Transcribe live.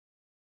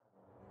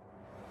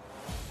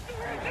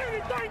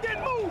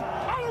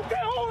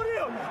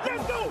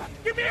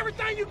Give me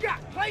everything you got.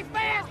 Play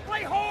fast,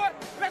 play hard.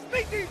 Let's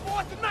beat these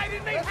boys tonight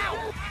in their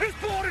house. It's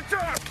party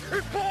time.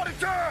 It's party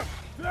time.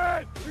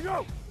 Here we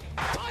go.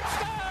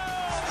 Touchdown!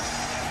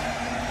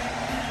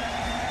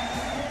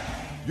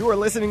 You are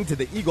listening to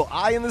the Eagle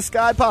Eye in the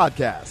Sky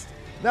podcast.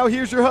 Now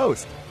here's your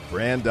host,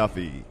 Fran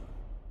Duffy.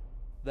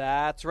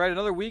 That's right.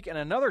 Another week and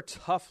another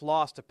tough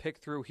loss to pick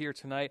through here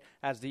tonight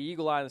as the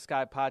Eagle Eye in the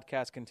Sky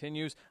podcast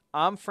continues.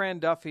 I'm Fran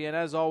Duffy, and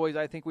as always,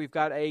 I think we've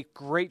got a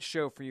great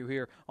show for you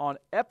here on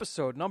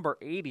episode number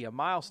 80, a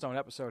milestone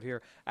episode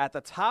here. At the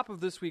top of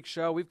this week's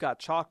show, we've got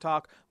Chalk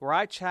Talk, where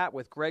I chat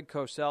with Greg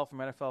Cosell from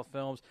NFL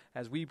Films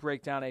as we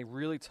break down a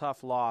really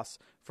tough loss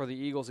for the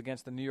Eagles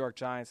against the New York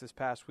Giants this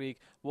past week.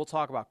 We'll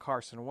talk about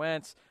Carson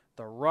Wentz,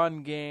 the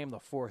run game, the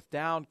fourth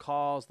down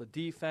calls, the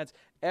defense,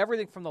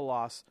 everything from the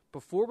loss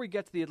before we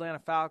get to the Atlanta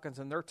Falcons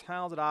and their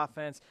talented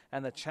offense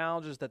and the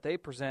challenges that they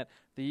present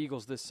the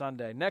Eagles this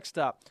Sunday. Next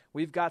up,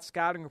 we've got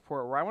Scouting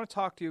Report, where I want to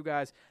talk to you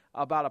guys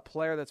about a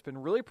player that's been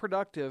really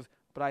productive,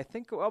 but I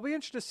think I'll be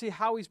interested to see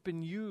how he's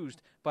been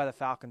used by the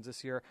Falcons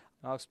this year.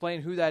 I'll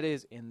explain who that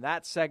is in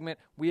that segment.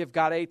 We have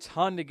got a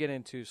ton to get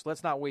into, so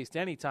let's not waste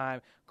any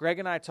time. Greg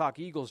and I talk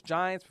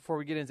Eagles-Giants before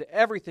we get into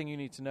everything you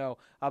need to know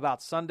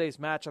about Sunday's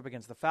matchup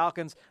against the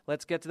Falcons.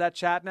 Let's get to that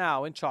chat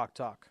now in Chalk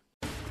Talk.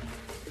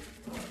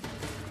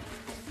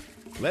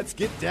 Let's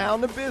get down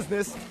to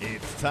business.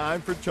 It's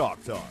time for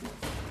Chalk Talk.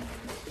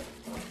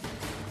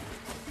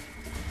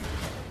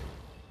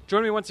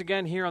 Joining me once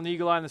again here on the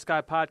Eagle Eye in the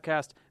Sky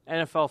podcast,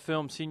 NFL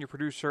Film senior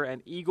producer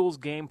and Eagles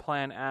game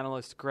plan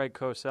analyst Greg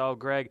Cosell.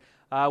 Greg,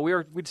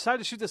 we decided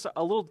to shoot this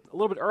a little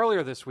bit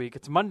earlier this week.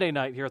 It's Monday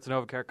night here at the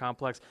NovaCare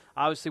Complex.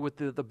 Obviously, with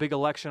the big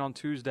election on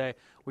Tuesday,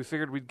 we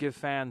figured we'd give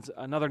fans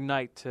another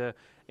night to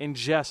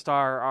ingest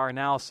our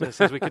analysis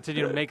as we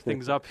continue to make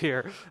things up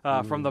here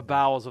from the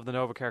bowels of the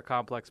NovaCare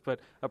Complex. But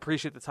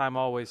appreciate the time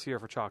always here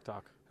for Chalk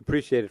Talk.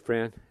 Appreciate it,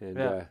 Fran.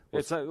 And,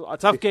 it's a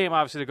tough game,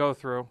 obviously, to go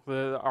through.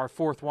 Our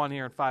fourth one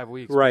here in 5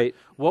 weeks. Right.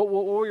 What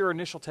were your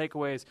initial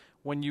takeaways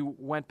when you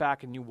went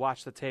back and you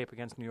watched the tape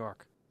against New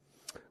York?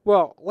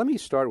 Well, let me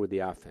start with the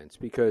offense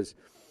because,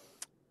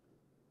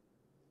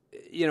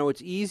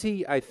 it's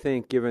easy, I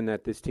think, given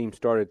that this team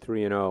started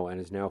 3-0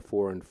 and is now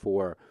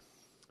 4-4,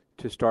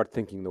 to start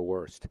thinking the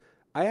worst.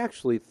 I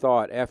actually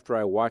thought after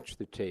I watched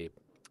the tape,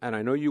 and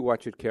I know you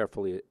watch it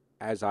carefully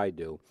as I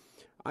do,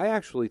 I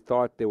actually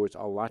thought there was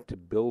a lot to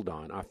build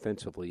on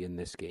offensively in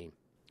this game.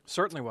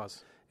 Certainly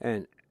was.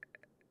 And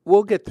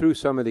we'll get through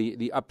some of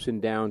the ups and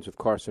downs of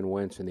Carson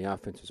Wentz and the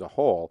offense as a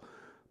whole.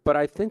 But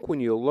I think when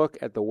you look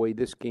at the way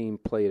this game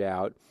played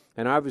out,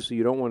 and obviously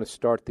you don't want to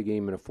start the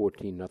game in a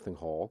 14-0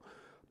 hole,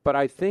 but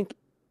I think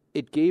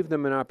it gave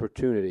them an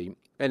opportunity,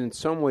 and in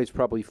some ways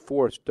probably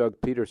forced Doug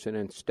Peterson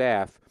and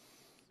staff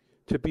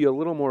to be a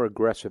little more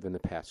aggressive in the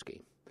pass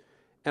game.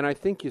 And I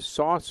think you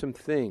saw some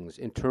things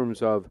in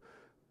terms of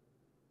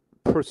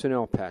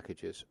personnel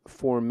packages,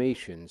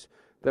 formations,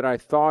 that I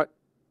thought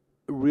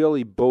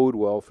really bode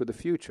well for the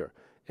future.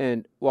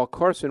 And while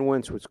Carson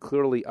Wentz was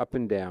clearly up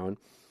and down,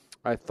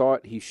 I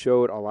thought he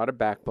showed a lot of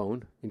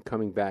backbone in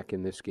coming back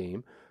in this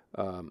game.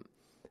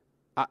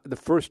 The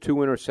first two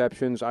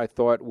interceptions I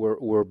thought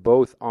were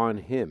both on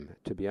him,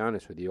 to be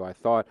honest with you. I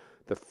thought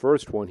the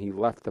first one he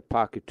left the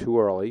pocket too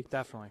early.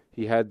 Definitely.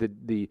 He had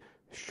the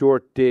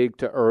short dig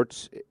to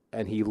Ertz,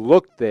 and he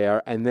looked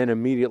there and then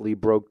immediately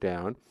broke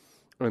down.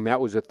 I mean,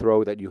 that was a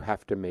throw that you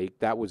have to make.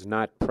 That was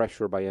not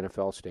pressure by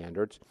NFL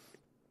standards.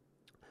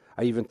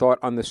 I even thought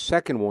on the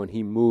second one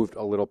he moved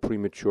a little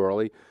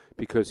prematurely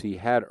because he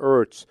had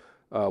Ertz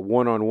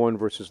one-on-one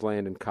versus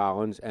Landon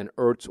Collins, and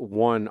Ertz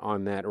won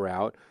on that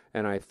route.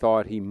 And I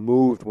thought he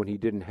moved when he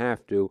didn't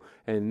have to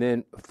and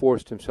then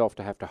forced himself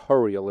to have to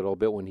hurry a little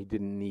bit when he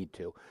didn't need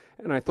to.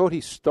 And I thought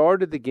he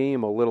started the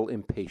game a little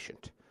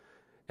impatient.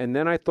 And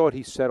then I thought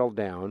he settled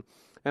down.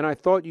 And I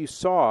thought you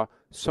saw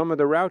some of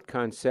the route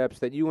concepts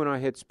that you and I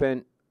had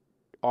spent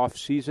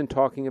off-season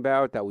talking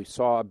about, that we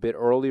saw a bit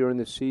earlier in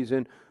the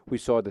season. We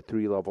saw the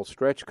three-level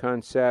stretch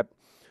concept.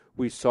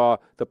 We saw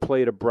the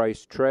play to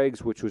Bryce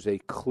Treggs, which was a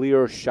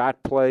clear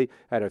shot play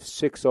out of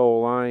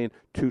 6-0 line,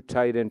 2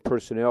 tight end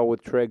personnel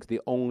with Treggs,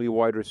 the only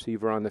wide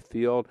receiver on the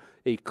field,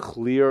 a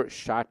clear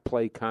shot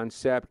play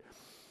concept.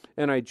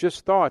 And I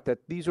just thought that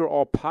these are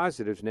all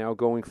positives now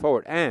going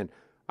forward. And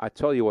I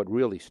tell you what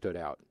really stood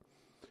out.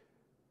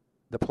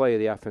 The play of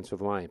the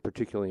offensive line,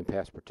 particularly in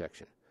pass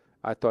protection.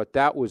 I thought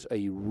that was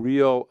a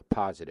real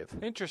positive.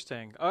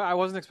 Interesting. I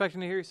wasn't expecting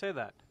to hear you say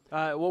that.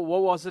 What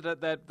was it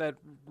that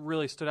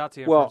really stood out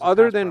to you? Well,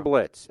 other than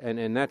blitz,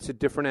 and that's a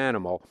different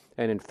animal.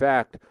 And, in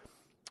fact,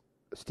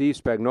 Steve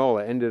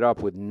Spagnuolo ended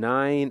up with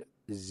 9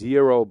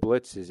 0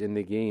 blitzes in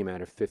the game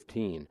out of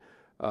 15.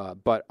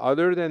 But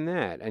other than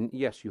that, and,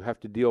 yes, you have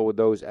to deal with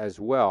those as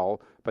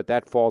well, but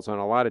that falls on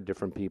a lot of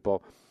different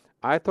people.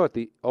 I thought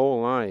the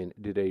O-line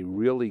did a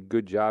really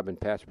good job in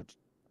pass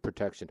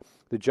protection.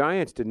 The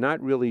Giants did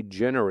not really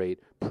generate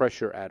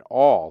pressure at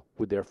all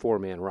with their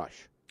 4-man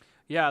rush.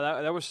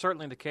 Yeah, that was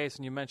certainly the case,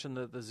 and you mentioned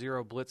the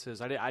 0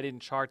 blitzes. I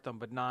didn't chart them,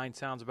 but 9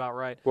 sounds about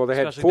right. Well, they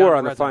had especially 4 down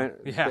on the final.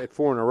 Yeah. They had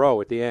 4 in a row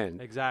at the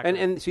end. Exactly.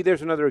 And see,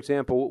 there's another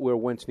example where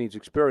Wentz needs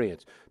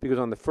experience, because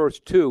on the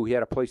first 2, he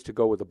had a place to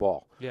go with the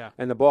ball. Yeah.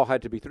 And the ball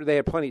had to be through. They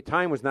had plenty.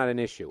 Time was not an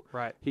issue.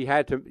 Right. He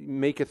had to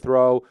make a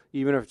throw,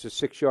 even if it's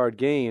a 6-yard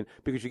gain,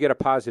 because you get a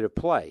positive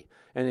play.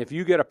 And if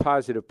you get a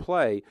positive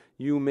play,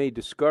 you may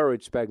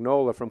discourage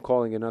Spagnuolo from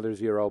calling another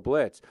 0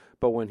 blitz.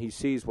 But when he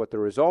sees what the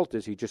result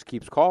is, he just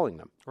keeps calling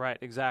them. Right,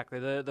 exactly.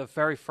 The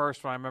very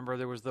first one, I remember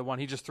there was the one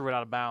he just threw it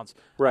out of bounds.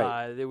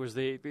 Right. It was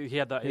he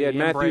had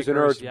Matthews and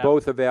Ertz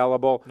both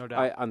available. No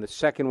doubt. On the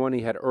second one,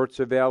 he had Ertz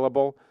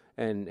available.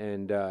 And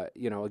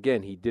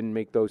again, he didn't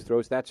make those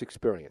throws. That's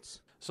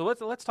experience. So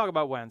let's talk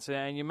about Wentz.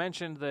 And you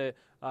mentioned the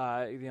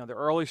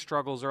early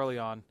struggles early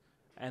on.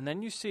 And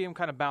then you see him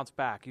kind of bounce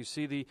back. You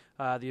see the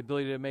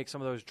ability to make some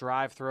of those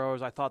drive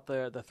throws. I thought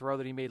the throw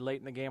that he made late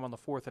in the game on the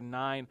 4th and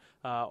 9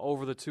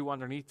 over the 2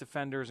 underneath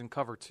defenders in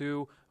cover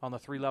 2 on the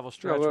 3-level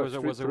stretch was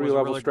a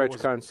three-level stretch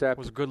concept.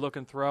 Was a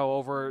good-looking throw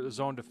over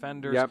zone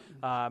defenders.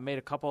 Yep. Made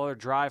a couple other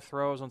drive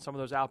throws on some of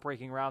those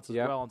outbreaking routes as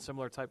well, and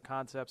similar type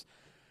concepts.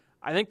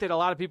 I think that a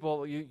lot of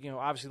people,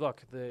 obviously,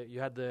 look, you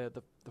had the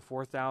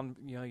 4th down,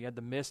 you had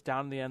the miss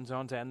down in the end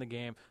zone to end the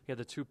game. You had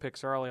the 2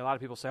 picks early. A lot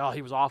of people say,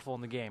 he was awful in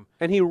the game.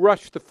 And he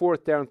rushed the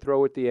 4th down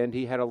throw at the end.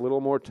 He had a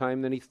little more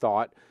time than he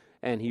thought,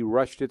 and he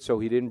rushed it so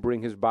he didn't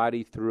bring his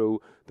body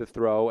through the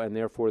throw, and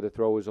therefore the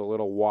throw was a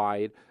little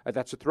wide.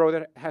 That's a throw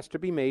that has to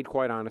be made,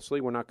 quite honestly.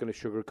 We're not going to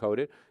sugarcoat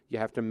it. You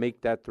have to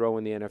make that throw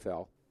in the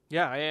NFL.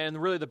 Yeah,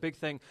 and really the big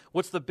thing,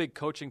 what's the big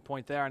coaching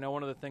point there? I know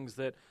one of the things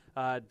that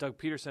Doug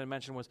Peterson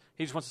mentioned was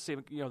he just wants to see,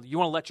 you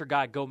want to let your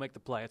guy go make the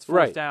play. It's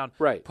 4th down.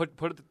 Right. Put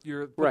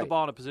the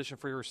ball in a position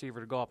for your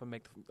receiver to go up and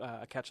make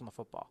a catch on the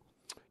football.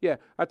 Yeah,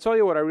 I'll tell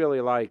you what I really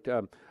liked.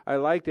 I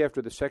liked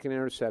after the second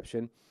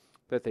interception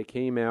that they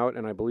came out,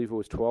 and I believe it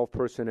was 12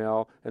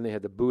 personnel, and they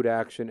had the boot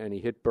action, and he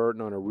hit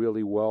Burton on a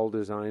really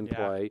well-designed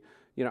play.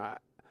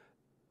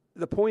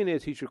 The point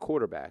is he's your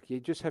quarterback. You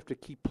just have to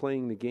keep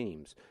playing the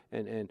games.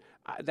 And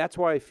that's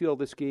why I feel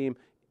this game,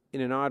 in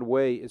an odd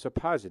way, is a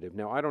positive.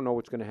 Now, I don't know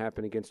what's going to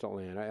happen against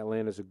Atlanta.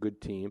 Atlanta's a good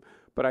team.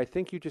 But I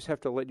think you just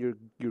have to let your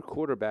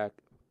quarterback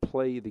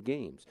play the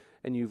games.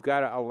 And you've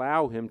got to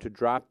allow him to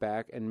drop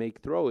back and make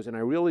throws. And I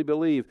really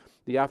believe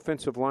the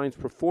offensive line's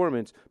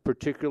performance,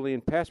 particularly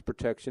in pass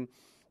protection,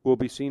 will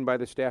be seen by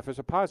the staff as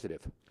a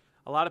positive.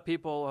 A lot of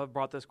people have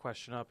brought this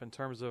question up in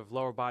terms of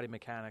lower body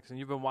mechanics, and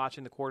you've been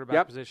watching the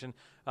quarterback position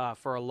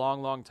for a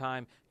long, long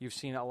time. You've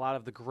seen a lot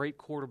of the great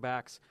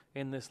quarterbacks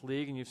in this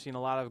league, and you've seen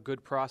a lot of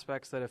good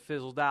prospects that have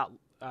fizzled out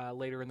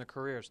later in their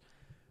careers.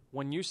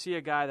 When you see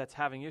a guy that's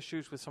having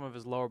issues with some of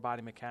his lower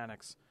body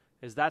mechanics,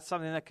 is that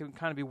something that can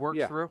kind of be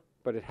worked through?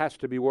 But it has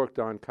to be worked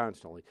on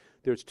constantly.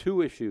 There's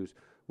 2 issues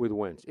with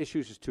Wentz.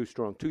 Issues is too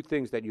strong. 2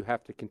 things that you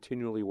have to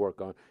continually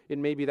work on. It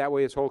may be that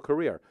way his whole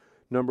career.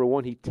 Number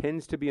 1, he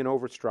tends to be an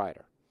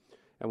overstrider.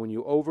 And when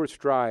you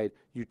overstride,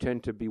 you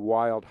tend to be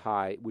wild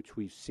high, which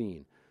we've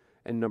seen.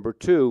 And number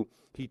 2,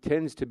 he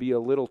tends to be a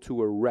little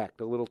too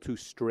erect, a little too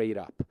straight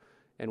up.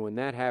 And when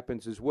that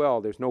happens as well,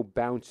 there's no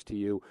bounce to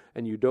you,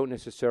 and you don't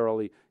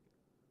necessarily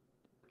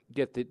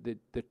get the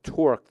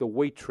torque, the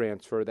weight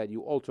transfer that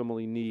you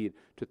ultimately need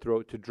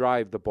to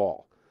drive the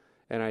ball.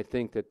 And I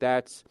think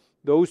that's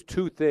those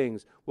 2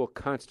 things will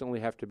constantly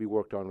have to be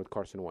worked on with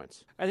Carson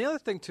Wentz. And the other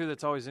thing, too,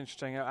 that's always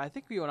interesting, I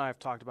think you and I have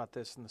talked about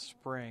this in the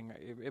spring.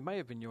 It may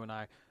have been you and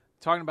I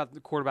talking about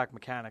the quarterback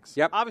mechanics.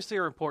 Yep. Obviously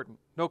are important,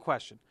 no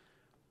question.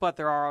 But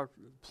there are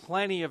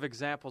plenty of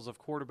examples of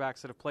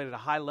quarterbacks that have played at a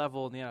high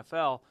level in the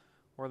NFL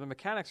where the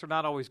mechanics are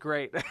not always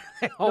great.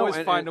 They always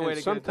find a way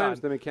to get it done.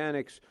 Sometimes the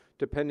mechanics,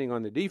 depending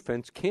on the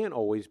defense, can't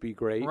always be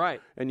great. Right.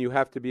 And you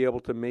have to be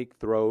able to make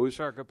throws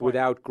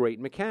without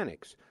great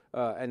mechanics.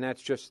 And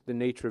that's just the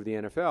nature of the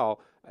NFL.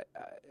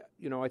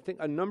 I think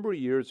a number of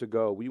years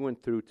ago, we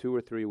went through 2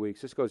 or 3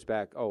 weeks. This goes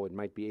back, it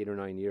might be 8 or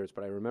 9 years,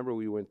 but I remember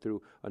we went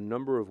through a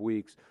number of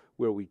weeks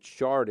where we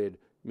charted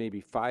maybe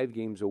 5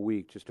 games a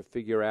week just to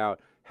figure out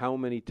how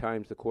many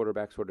times the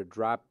quarterback sort of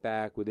dropped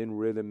back within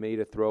rhythm, made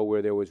a throw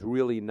where there was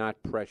really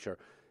not pressure.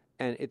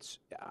 And it's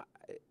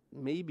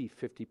maybe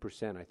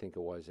 50%, I think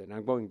it was. And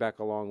I'm going back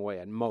a long way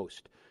at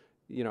most.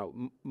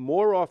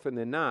 More often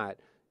than not,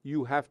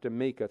 you have to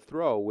make a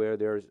throw where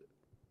there's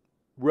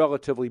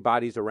relatively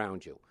bodies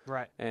around you.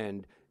 Right.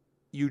 And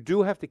you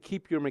do have to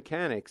keep your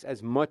mechanics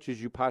as much as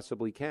you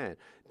possibly can.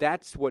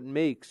 That's what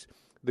makes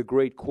the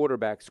great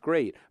quarterbacks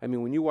great. I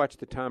mean, when you watch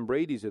the Tom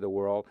Bradys of the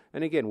world,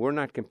 and again, we're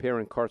not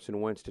comparing Carson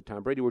Wentz to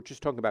Tom Brady, we're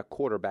just talking about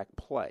quarterback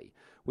play.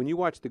 When you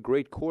watch the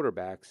great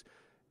quarterbacks,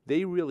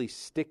 they really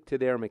stick to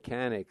their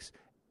mechanics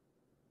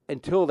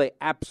until they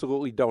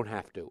absolutely don't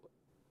have to.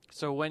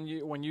 So when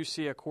you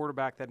see a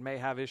quarterback that may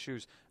have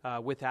issues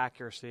with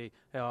accuracy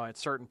at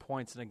certain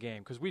points in a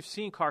game, because we've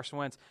seen Carson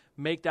Wentz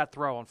make that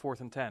throw on 4th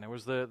and 10. It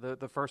was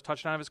the first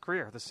touchdown of his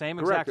career, the same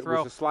Correct.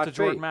 exact throw to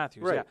Jordan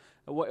Matthews. Right.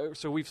 Yeah.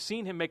 So we've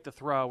seen him make the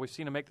throw. We've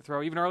seen him make the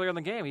throw even earlier in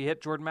the game. He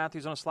hit Jordan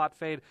Matthews on a slot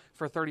fade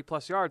for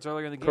 30-plus yards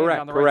earlier in the game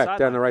down the right sideline.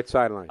 Down the right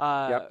sideline.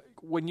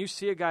 when you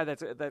see a guy that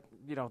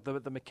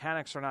the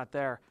mechanics are not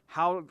there,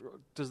 how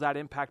does that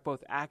impact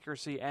both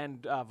accuracy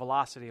and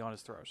velocity on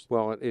his throws?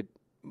 Well, it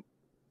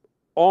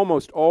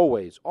almost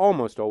always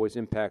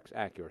impacts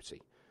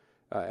accuracy.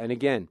 And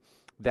again,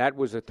 that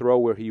was a throw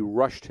where he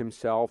rushed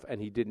himself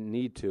and he didn't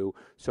need to,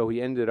 so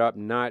he ended up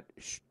not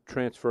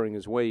transferring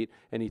his weight,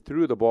 and he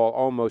threw the ball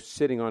almost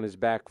sitting on his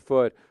back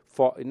foot,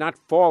 not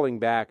falling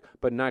back,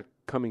 but not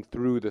coming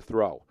through the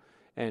throw.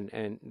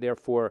 And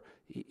therefore,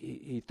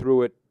 he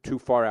threw it too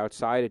far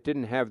outside. It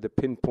didn't have the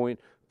pinpoint,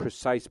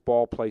 precise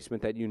ball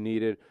placement that you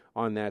needed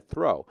on that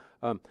throw.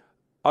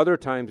 Other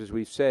times, as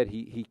we've said,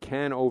 he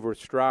can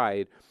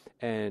overstride,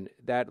 and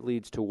that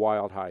leads to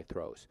wild high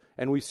throws.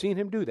 And we've seen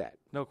him do that.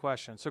 No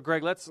question. So,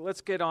 Greg,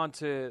 let's get on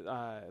to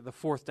the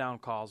fourth down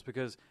calls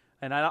because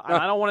I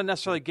don't want to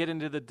necessarily get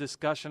into the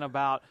discussion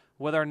about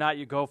whether or not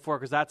you go for it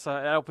because that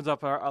opens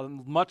up a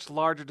much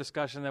larger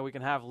discussion that we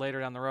can have later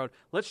down the road.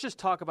 Let's just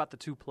talk about the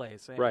two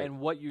plays and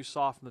what you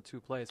saw from the two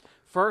plays.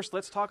 First,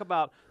 let's talk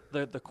about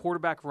the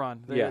quarterback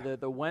run,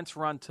 the Wentz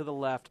run to the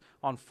left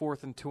on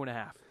 4th and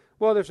 2.5.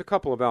 Well, there's a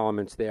couple of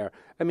elements there.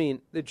 I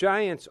mean, the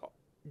Giants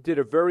did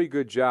a very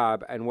good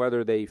job, and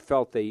whether they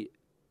felt they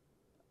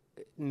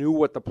knew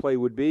what the play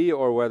would be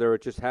or whether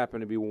it just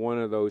happened to be one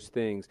of those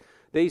things,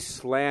 they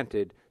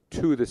slanted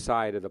to the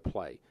side of the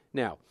play.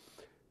 Now,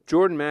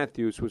 Jordan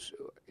Matthews was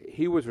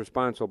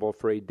responsible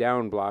for a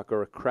down block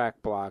or a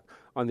crack block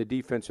on the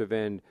defensive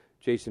end,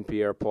 Jason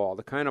Pierre-Paul,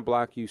 the kind of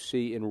block you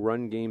see in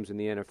run games in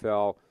the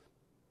NFL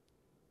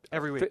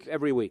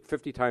every week,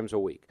 50 times a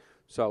week.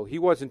 So he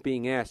wasn't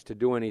being asked to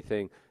do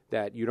anything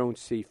that you don't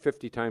see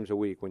 50 times a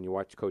week when you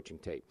watch coaching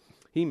tape.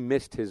 He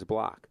missed his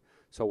block.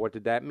 So what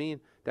did that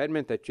mean? That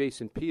meant that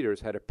Jason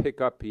Peters had to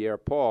pick up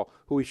Pierre-Paul,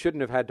 who he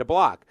shouldn't have had to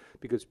block,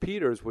 because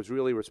Peters was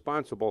really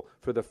responsible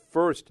for the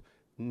first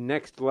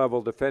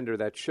next-level defender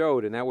that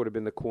showed, and that would have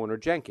been the corner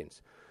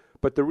Jenkins.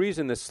 But the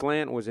reason the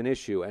slant was an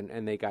issue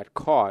and they got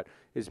caught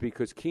is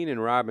because Keenan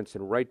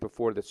Robinson, right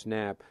before the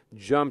snap,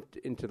 jumped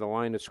into the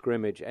line of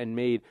scrimmage and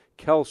made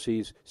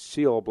Kelsey's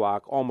seal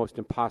block almost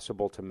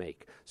impossible to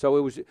make. So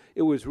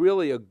it was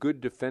really a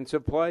good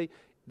defensive play.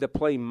 The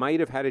play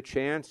might have had a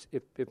chance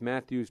if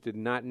Matthews did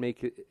not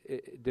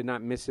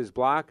miss his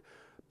block,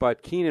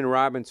 but Keenan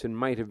Robinson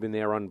might have been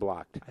there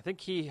unblocked. I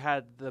think he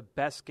had the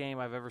best game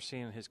I've ever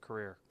seen in his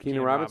career.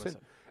 Keenan Robinson?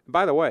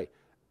 By the way,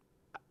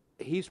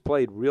 he's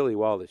played really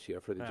well this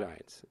year for the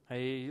Giants.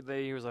 He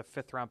was a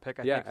 5th-round pick,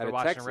 I think, for the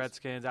Washington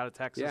Redskins out of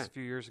Texas a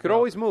few years ago. Could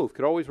always move,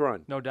 could always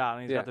run. No doubt,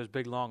 and he's got those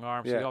big, long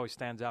arms, so he always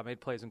stands out, made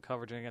plays in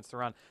coverage and against the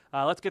run.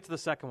 Let's get to the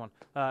second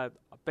one.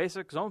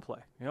 Basic zone play.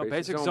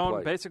 Basic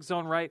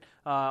zone right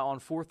on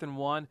 4th and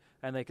 1,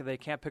 and they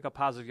can't pick up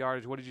positive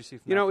yardage. What did you see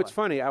from that play? It's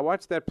funny. I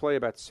watched that play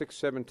about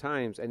 6-7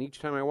 times, and each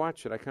time I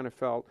watched it, I kind of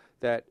felt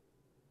that,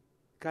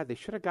 God, they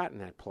should have gotten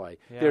that play.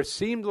 Yeah. There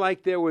seemed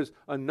like there was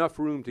enough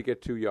room to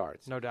get 2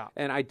 yards. No doubt.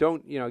 And I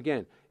don't,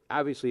 again,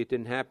 obviously it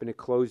didn't happen. It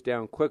closed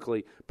down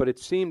quickly. But it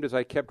seemed as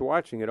I kept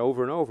watching it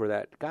over and over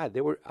that, God,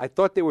 I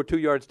thought they were 2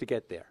 yards to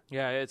get there.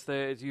 Yeah,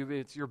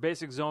 it's your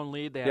basic zone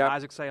lead. They had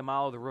Isaac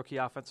Sayamalo, the rookie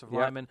offensive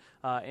lineman,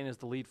 in as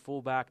the lead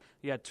fullback.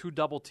 You had 2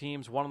 double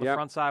teams, one on the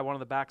front side, one on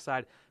the back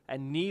side,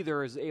 and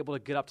neither is able to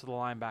get up to the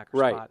linebacker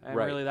spot. And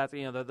really, that's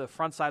the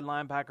front side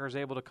linebacker is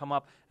able to come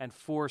up and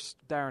force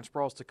Darren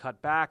Sproles to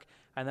cut back,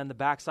 and then the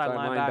backside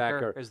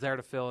linebacker is there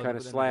to fill in. Kind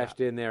of slashed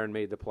in there and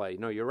made the play.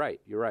 No, you're right.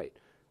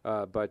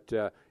 But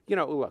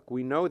look,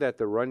 we know that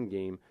the run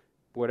game,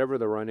 whatever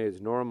the run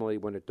is, normally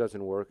when it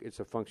doesn't work, it's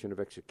a function of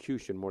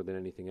execution more than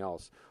anything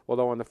else.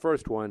 Although on the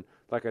first one,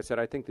 like I said,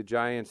 I think the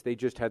Giants, they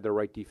just had the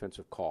right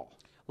defensive call.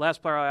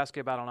 Last player I'll ask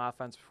you about on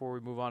offense before we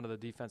move on to the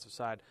defensive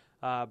side,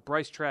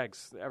 Bryce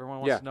Treggs. Everyone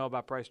wants to know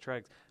about Bryce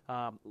Treggs.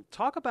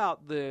 Talk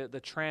about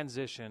the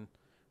transition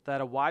that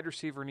a wide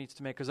receiver needs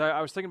to make. Because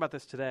I was thinking about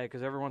this today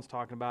because everyone's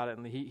talking about it.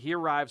 And he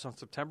arrives on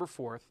September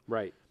 4th.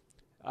 Right.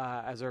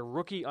 As a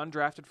rookie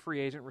undrafted free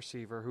agent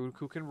receiver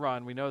who can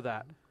run. We know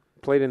that.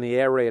 Played in the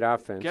air raid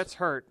offense. Gets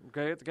hurt.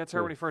 Gets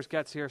hurt when he first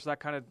gets here, so that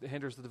kind of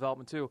hinders the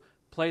development too.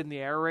 Played in the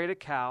air raid at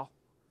Cal.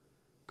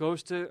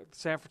 Goes to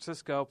San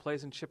Francisco,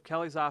 plays in Chip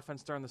Kelly's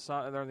offense during the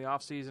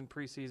offseason,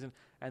 preseason,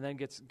 and then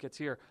gets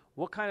here.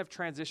 What kind of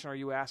transition are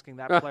you asking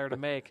that player to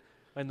make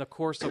in the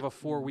course of a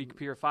 4-week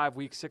period, 5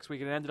 weeks, 6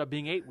 weeks? It ended up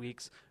being 8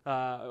 weeks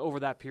over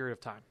that period of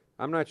time.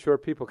 I'm not sure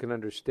people can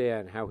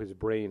understand how his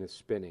brain is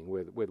spinning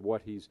with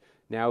what he's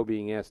now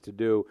being asked to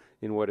do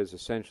in what is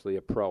essentially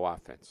a pro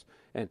offense.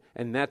 And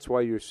that's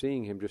why you're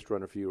seeing him just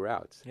run a few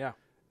routes. Yeah.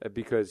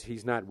 Because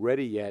he's not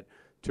ready yet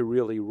to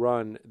really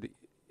run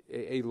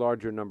a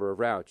larger number of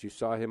routes. You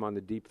saw him on the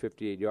deep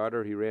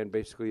 58-yarder. He ran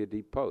basically a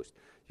deep post.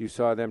 You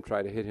saw them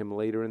try to hit him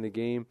later in the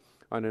game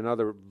on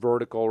another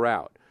vertical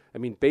route. I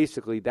mean,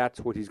 basically, that's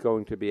what he's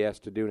going to be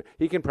asked to do.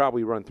 He can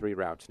probably run 3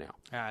 routes now.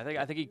 Yeah,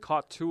 I think he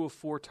caught 2 of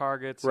 4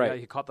 targets. Right. Yeah,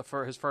 he caught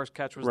his first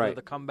catch was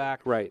the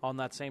comeback on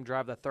that same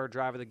drive, that third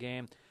drive of the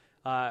game.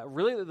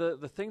 Really,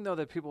 the thing though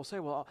that people say,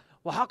 well,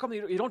 how come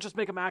you don't just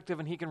make him active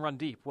and he can run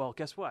deep? Well,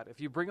 guess what?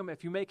 If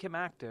you make him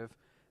active,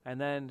 and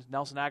then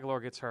Nelson Aguilar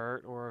gets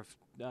hurt, or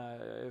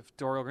if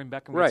Dorial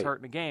Green-Beckham gets hurt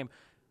in a game,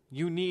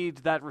 you need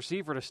that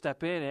receiver to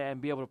step in and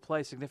be able to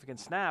play significant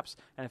snaps.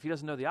 And if he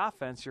doesn't know the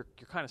offense, you're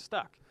kind of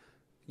stuck.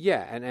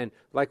 Yeah, and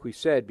like we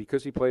said,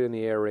 because he played in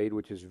the air raid,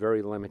 which is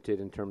very limited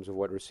in terms of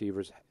what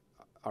receivers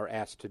are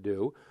asked to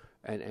do,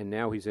 and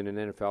now he's in an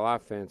NFL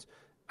offense,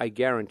 I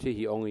guarantee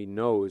he only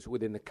knows,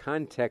 within the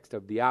context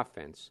of the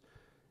offense,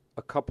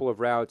 a couple of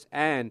routes.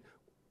 And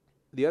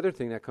the other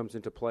thing that comes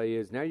into play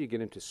is now you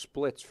get into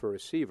splits for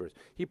receivers.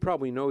 He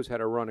probably knows how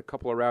to run a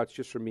couple of routes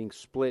just from being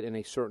split in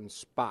a certain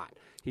spot.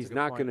 He's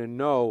not going to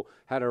know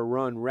how to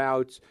run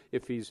routes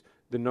if he's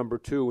the number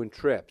 2 in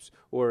trips,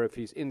 or if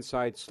he's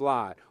inside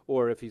slot,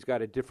 or if he's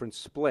got a different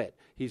split.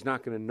 He's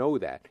not going to know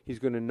that. He's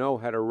going to know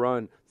how to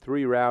run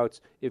 3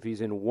 routes if he's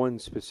in one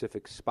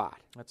specific spot.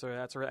 That's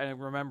right. And I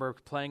remember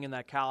playing in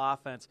that Cal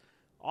offense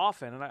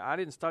often, and I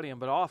didn't study him,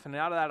 but often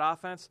out of that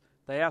offense,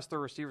 they asked their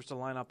receivers to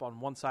line up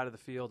on one side of the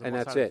field and one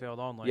that's side of the field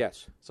only.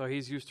 Yes. So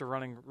he's used to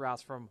running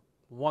routes from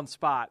one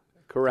spot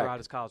Correct. throughout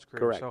his college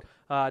career. Correct.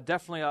 So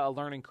definitely a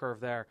learning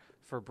curve there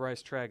for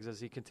Bryce Treggs as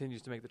he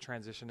continues to make the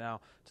transition now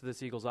to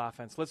this Eagles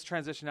offense. Let's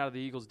transition out of the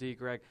Eagles D,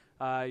 Greg.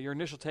 Your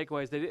initial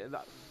takeaways, they did,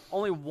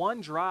 only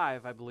one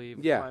drive, I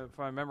believe, if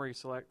my memory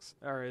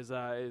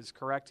is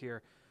correct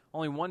here.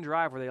 Only one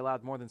drive where they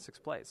allowed more than 6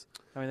 plays.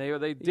 I mean,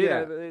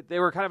 they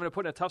were kind of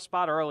put in a tough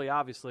spot early,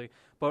 obviously,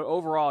 but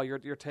overall, your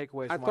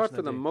takeaways. I thought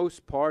for the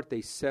most part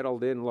they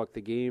settled in. Look,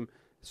 the game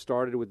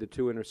started with the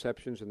 2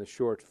 interceptions in the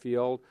short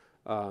field.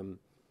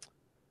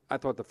 I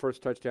thought the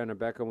first touchdown to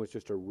Beckham was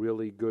just a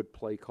really good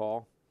play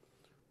call.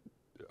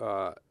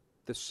 The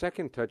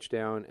second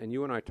touchdown, and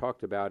you and I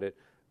talked about it,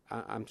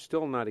 I'm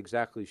still not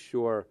exactly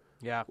sure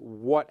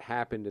what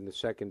happened in the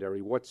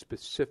secondary, what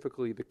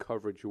specifically the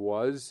coverage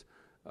was.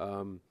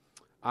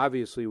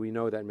 Obviously, we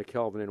know that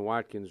McKelvin and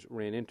Watkins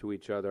ran into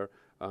each other.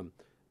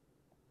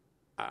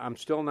 I'm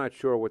still not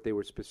sure what they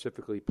were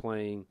specifically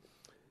playing.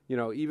 You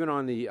know, even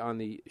on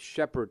the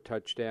Shepard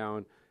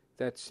touchdown,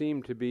 that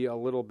seemed to be a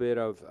little bit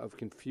of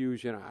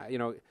confusion.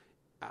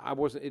 I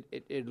wasn't.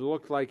 It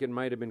looked like it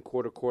might have been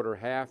quarter,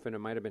 half, and it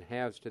might have been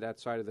halves to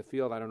that side of the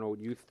field. I don't know what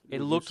you.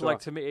 It looked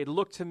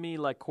to me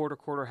like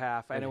quarter,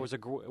 half, and it was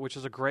which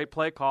is a great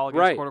play call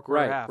against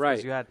quarter, half.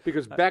 Right.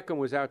 Because Beckham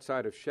was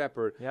outside of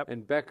Shepard,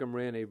 and Beckham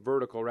ran a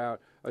vertical route.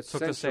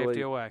 Took the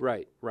safety away.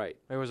 Right.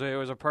 It was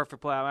a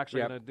perfect play. I'm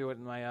actually going to do it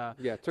in my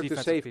took the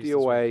safety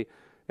away.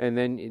 And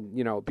then,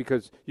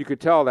 because you could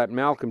tell that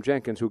Malcolm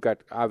Jenkins, who got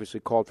obviously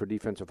called for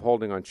defensive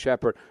holding on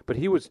Shepard, but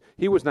he was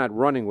not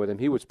running with him.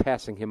 He was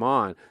passing him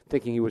on,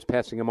 thinking he was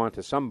passing him on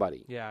to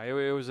somebody. Yeah,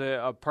 it was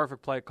a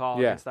perfect play call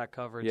against that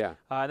coverage. Yeah.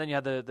 And then you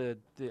had the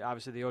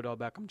obviously the Odell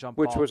Beckham jump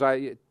Which ball. was,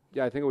 I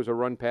think it was a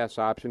run-pass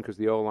option because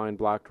the O-line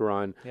blocked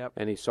run. Yep.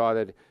 And he saw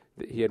that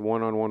he had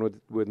one-on-one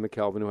with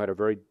McKelvin, who had a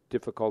very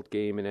difficult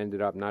game and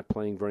ended up not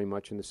playing very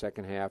much in the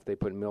second half. They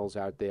put Mills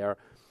out there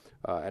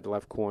at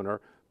left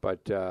corner.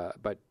 But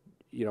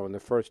in the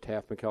first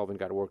half, McKelvin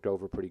got worked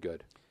over pretty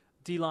good.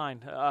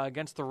 D-line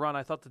against the run,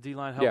 I thought the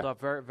D-line held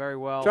up very, very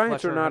well.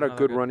 Giants Fletcher are not a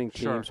good running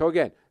team. Sure. So,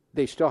 again,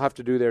 they still have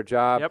to do their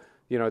job.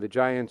 Yep. The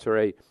Giants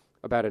are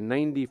about a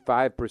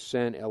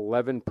 95%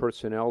 11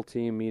 personnel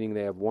team, meaning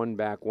they have 1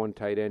 back, 1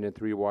 tight end, and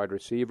 3 wide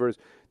receivers.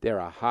 They're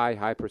a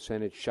high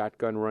percentage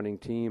shotgun running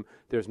team.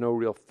 There's no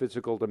real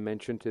physical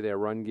dimension to their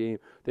run game.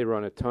 They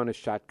run a ton of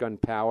shotgun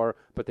power,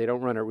 but they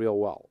don't run it real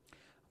well.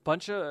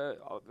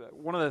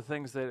 One of the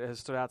things that has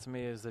stood out to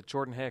me is that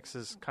Jordan Hicks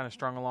has kind of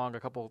strung along a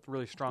couple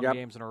really strong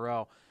games in a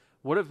row.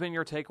 What have been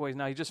your takeaways?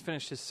 Now, he just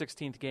finished his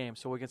 16th game,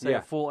 so we can say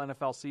a full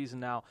NFL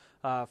season now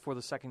for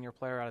the second-year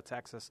player out of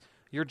Texas.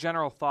 Your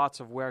general thoughts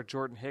of where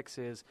Jordan Hicks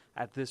is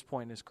at this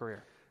point in his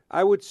career?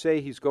 I would say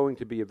he's going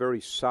to be a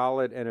very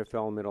solid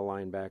NFL middle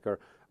linebacker.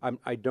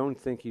 I don't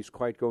think he's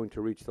quite going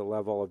to reach the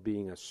level of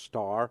being a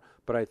star,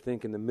 but I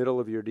think in the middle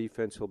of your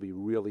defense he'll be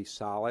really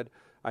solid.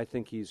 I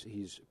think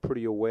he's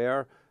pretty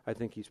aware. I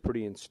think he's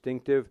pretty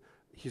instinctive.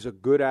 He's a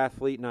good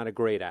athlete, not a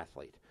great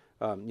athlete.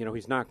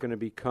 He's not going to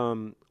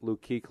become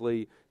Luke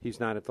Kuechly. He's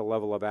not at the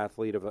level of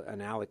athlete of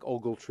an Alec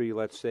Ogletree,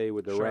 let's say,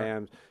 with the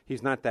Rams.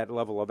 He's not that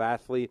level of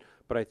athlete,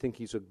 but I think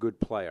he's a good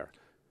player.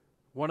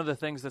 One of the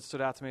things that stood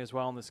out to me as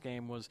well in this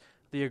game was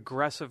the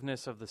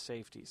aggressiveness of the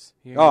safeties.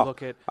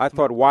 I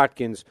thought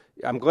Watkins.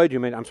 I'm glad you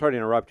mentioned. I'm sorry to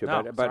interrupt you,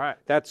 but right.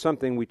 That's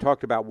something we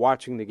talked about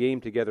watching the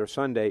game together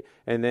Sunday,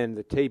 and then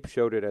the tape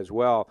showed it as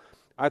well.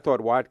 I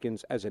thought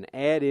Watkins, as an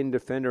add-in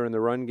defender in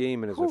the run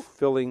game and as a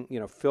filling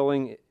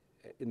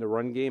in the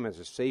run game as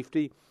a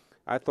safety,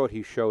 I thought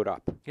he showed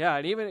up. Yeah,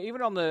 and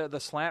even on the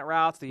slant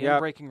routes, the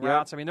in-breaking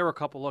routes, I mean, there were a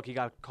couple. Look, he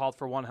got called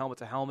for one helmet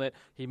to helmet.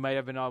 He may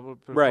have been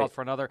called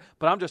for another.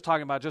 But I'm just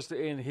talking about just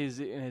in his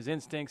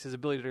instincts, his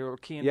ability to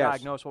key and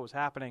diagnose what was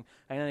happening,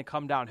 and then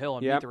come downhill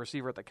and meet the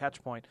receiver at the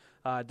catch point.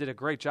 Did a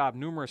great job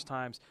numerous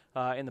times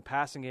in the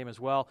passing game as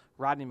well.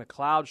 Rodney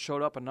McLeod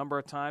showed up a number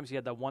of times. He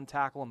had that one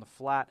tackle in the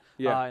flat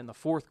in the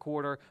fourth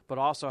quarter, but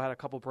also had a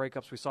couple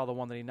breakups. We saw the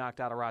one that he knocked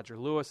out of Roger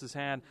Lewis's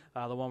hand,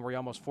 the one where he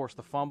almost forced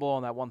the fumble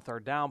on that 1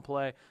 3rd down play.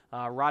 play.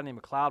 Rodney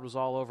McLeod was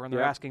all over, and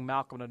they're asking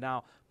Malcolm to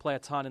now play a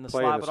ton in the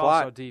Play slot, in the but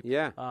slot. also deep.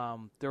 Yeah.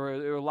 There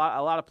were a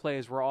lot of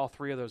plays where all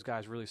three of those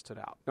guys really stood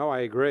out. No, I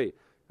agree.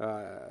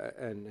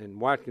 And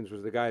Watkins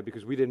was the guy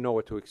because we didn't know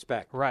what to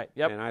expect. Right,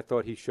 yep. And I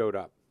thought he showed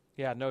up.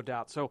 Yeah, no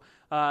doubt. So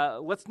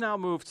let's now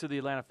move to the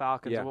Atlanta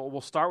Falcons. Yeah.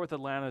 We'll start with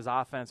Atlanta's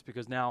offense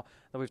because now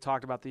that we've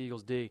talked about the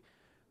Eagles' D,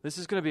 this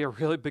is going to be a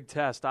really big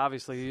test,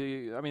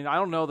 obviously. I mean, I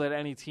don't know that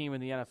any team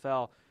in the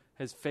NFL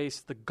has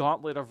faced the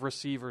gauntlet of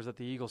receivers that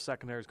the Eagles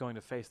secondary is going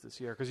to face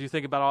this year. Because you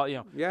think about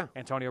all,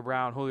 Antonio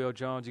Brown, Julio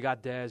Jones, you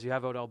got Dez, you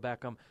have Odell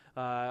Beckham,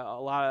 a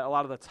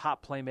lot of the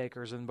top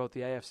playmakers in both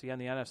the AFC and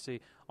the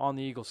NFC on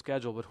the Eagles'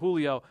 schedule. But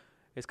Julio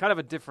is kind of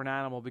a different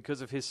animal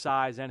because of his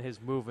size and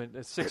his movement.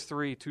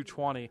 6'3",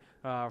 220,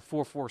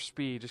 4.4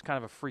 speed, just kind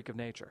of a freak of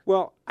nature.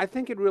 Well, I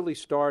think it really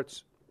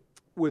starts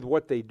with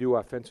what they do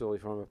offensively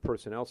from a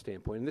personnel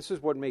standpoint. And this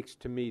is what makes,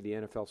 to me, the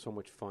NFL so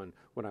much fun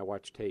when I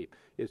watch tape,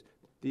 is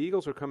the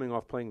Eagles are coming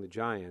off playing the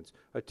Giants,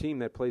 a team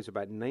that plays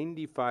about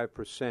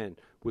 95%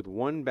 with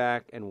one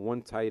back and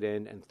one tight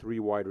end and three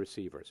wide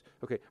receivers.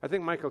 Okay, I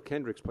think Michael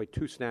Kendricks played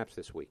 2 snaps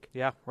this week.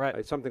 Yeah,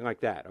 right. Something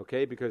like that,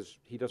 okay, because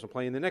he doesn't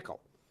play in the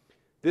nickel.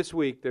 This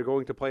week, they're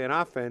going to play an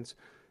offense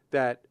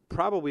that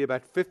probably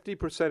about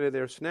 50% of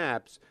their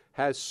snaps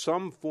has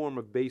some form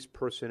of base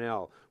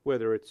personnel,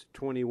 whether it's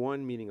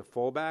 21, meaning a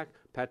fullback.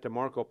 Pat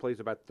DeMarco plays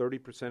about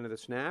 30% of the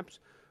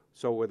snaps.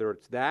 So whether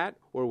it's that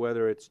or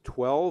whether it's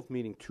 12,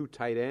 meaning 2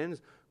 tight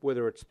ends,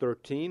 whether it's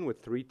 13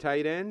 with 3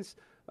 tight ends,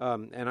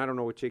 and I don't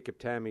know what Jacob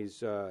Tammy's,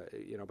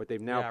 but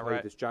they've now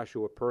played this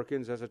Joshua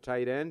Perkins as a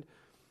tight end,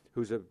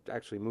 who's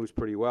actually moves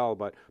pretty well.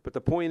 But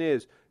the point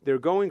is, they're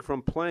going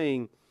from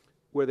playing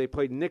where they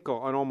played nickel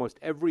on almost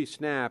every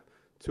snap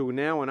to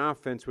now an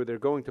offense where they're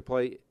going to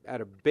play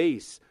at a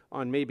base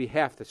on maybe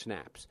half the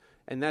snaps.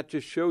 And that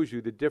just shows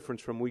you the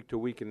difference from week to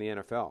week in the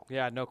NFL.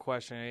 Yeah, no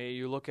question.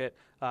 You look at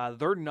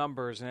their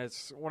numbers, and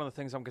it's one of the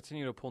things I'm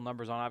continuing to pull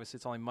numbers on. Obviously,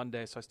 it's only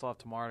Monday, so I still have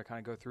tomorrow to kind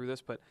of go through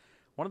this. But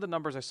one of the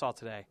numbers I saw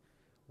today,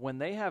 when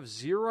they have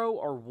 0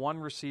 or 1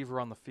 receiver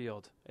on the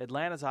field,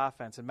 Atlanta's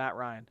offense and Matt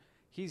Ryan,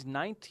 he's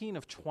 19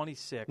 of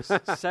 26,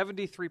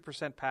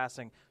 73%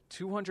 passing,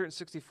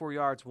 264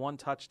 yards, 1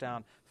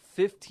 touchdown,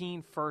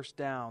 15 first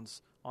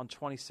downs on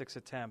 26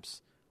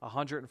 attempts,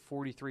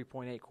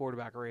 143.8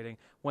 quarterback rating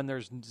when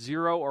there's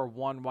 0 or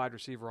 1 wide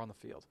receiver on the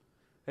field.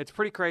 It's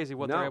pretty crazy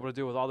what they're able to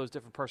do with all those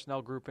different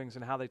personnel groupings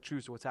and how they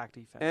choose to attack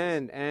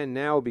defenses. And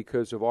now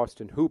because of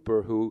Austin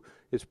Hooper, who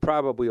is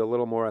probably a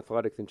little more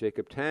athletic than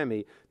Jacob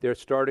Tamme, they're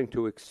starting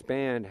to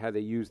expand how they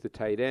use the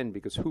tight end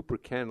because Hooper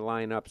can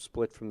line up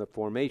split from the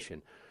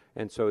formation.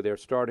 And so they're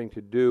starting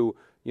to do,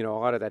 a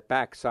lot of that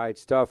backside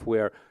stuff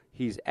where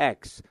he's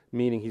X,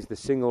 meaning he's the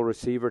single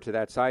receiver to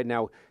that side.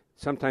 Now,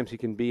 sometimes he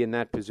can be in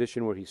that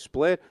position where he's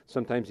split.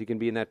 Sometimes he can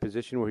be in that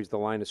position where he's the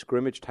line of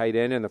scrimmage tight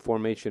end and the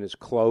formation is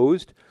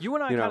closed. You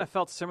and I kind of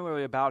felt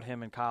similarly about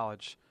him in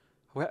college.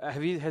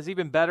 Has he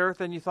been better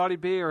than you thought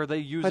he'd be, or are they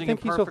using him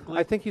perfectly?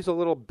 I think he's a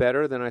little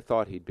better than I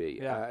thought he'd be.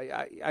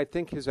 Yeah. I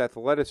think his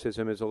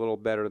athleticism is a little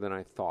better than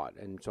I thought.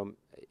 And so,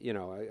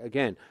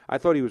 again, I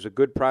thought he was a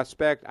good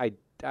prospect.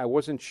 I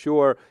wasn't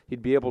sure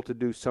he'd be able to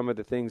do some of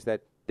the things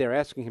that they're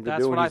asking him to do.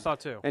 That's what I thought,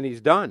 too. And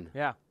he's done.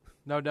 Yeah.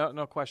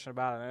 No question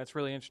about it. And it's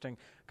really interesting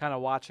kind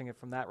of watching it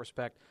from that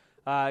respect.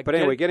 But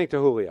anyway, getting to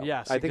Julio.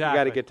 Yes, I think you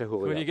got to get to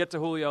Julio. When you get to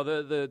Julio,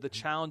 the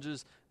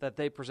challenges that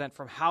they present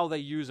from how they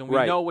use him.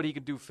 We know what he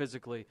can do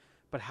physically,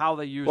 but how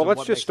they use him. Well,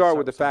 let's just start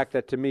with the fact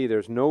that, to me,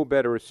 there's no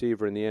better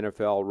receiver in the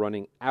NFL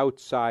running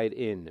outside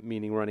in,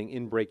 meaning running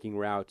in-breaking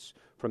routes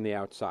from the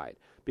outside.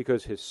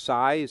 Because his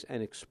size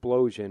and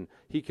explosion,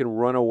 he can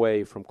run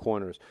away from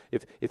corners.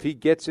 If he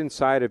gets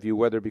inside of you,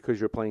 whether because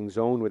you're playing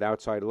zone with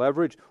outside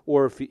leverage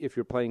or if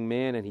you're playing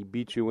man and he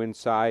beats you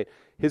inside,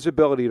 his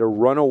ability to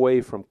run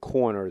away from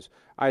corners,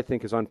 I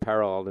think, is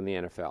unparalleled in the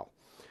NFL.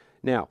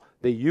 Now,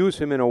 they use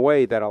him in a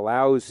way that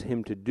allows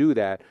him to do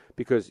that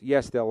because,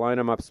 yes, they'll line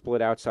him up split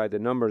outside the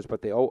numbers,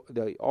 but they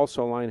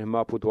also line him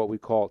up with what we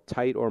call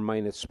tight or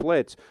minus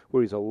splits,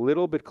 where he's a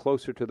little bit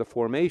closer to the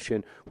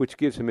formation, which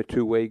gives him a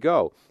two-way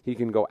go. He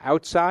can go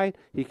outside,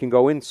 he can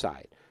go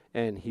inside,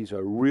 and he's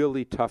a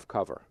really tough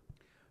cover.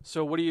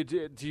 So what do you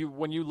do?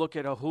 When you look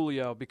at a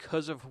Julio,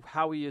 because of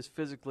how he is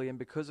physically and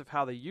because of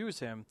how they use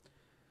him,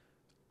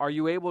 are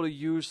you able to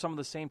use some of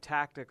the same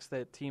tactics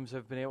that teams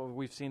have been able?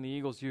 We've seen the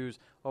Eagles use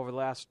over the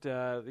last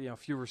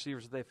few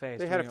receivers that they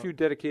faced. They had a few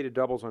dedicated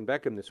doubles on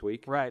Beckham this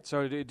week. Right.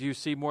 So do you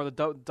see more of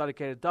the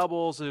dedicated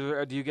doubles,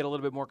 or do you get a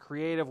little bit more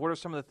creative? What are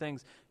some of the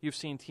things you've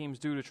seen teams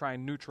do to try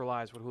and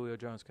neutralize what Julio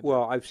Jones can do?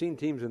 Well, I've seen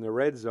teams in the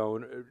red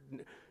zone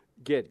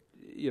get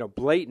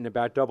blatant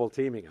about double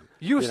teaming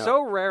him.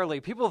 So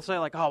rarely, people say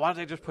like, oh, why don't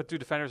they just put 2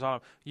 defenders on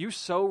him? You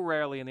so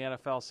rarely in the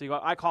NFL see,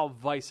 I call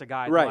vice a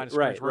guy at the line of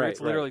scrimmage, where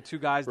it's literally 2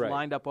 guys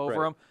lined up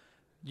over him.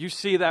 You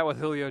see that with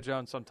Julio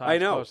Jones sometimes. I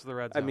know. Close to the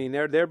red zone. I mean,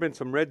 there have been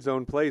some red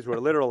zone plays where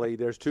literally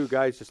there's 2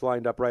 guys just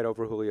lined up right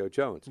over Julio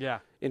Jones. Yeah.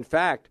 In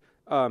fact,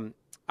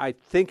 I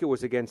think it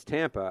was against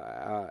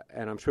Tampa,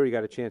 and I'm sure you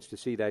got a chance to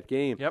see that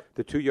game. Yep.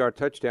 The 2-yard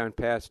touchdown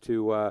pass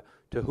to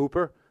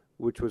Hooper,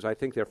 which was, I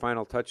think, their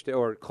final touchdown,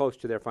 or close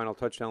to their final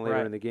touchdown later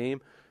Right. in the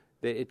game.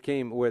 It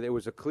came where there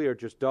was a clear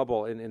just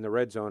double in the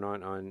red zone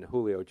on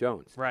Julio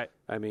Jones. Right.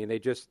 I mean,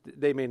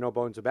 they made no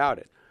bones about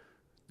it.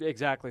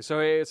 Exactly. So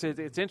it's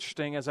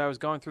interesting as I was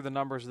going through the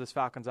numbers of this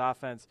Falcons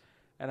offense,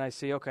 and I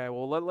see, okay,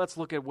 well, let's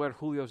look at what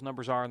Julio's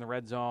numbers are in the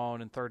red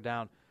zone and third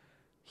down.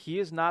 He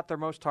is not their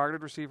most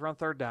targeted receiver on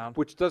third down.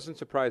 Which doesn't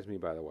surprise me,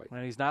 by the way.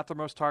 And he's not the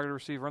most targeted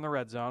receiver in the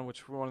red zone,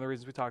 which was one of the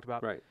reasons we talked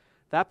about. Right.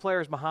 That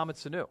player is Mohamed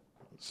Sanu.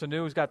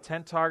 Sanu's got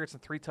 10 targets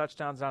and 3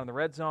 touchdowns down in the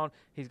red zone.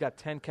 He's got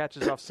 10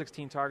 catches off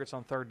 16 targets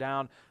on third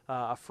down.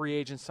 A free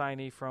agent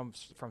signee from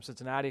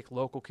Cincinnati,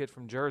 local kid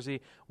from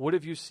Jersey. What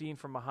have you seen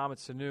from Mohamed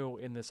Sanu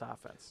in this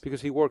offense?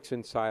 Because he works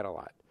inside a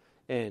lot.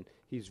 And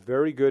he's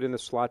very good in the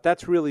slot.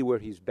 That's really where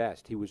he's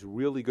best. He was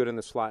really good in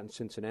the slot in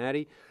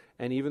Cincinnati.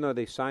 And even though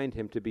they signed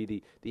him to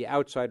be the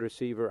outside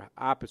receiver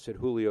opposite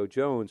Julio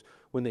Jones,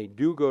 when they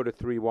do go to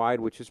 3 wide,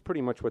 which is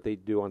pretty much what they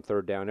do on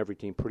third down, every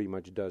team pretty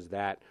much does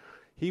that,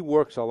 he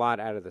works a lot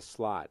out of the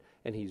slot.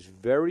 And he's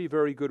very,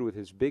 very good with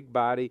his big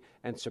body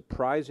and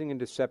surprising and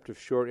deceptive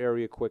short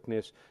area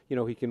quickness. You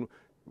know, he can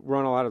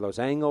run a lot of those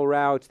angle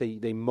routes.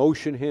 They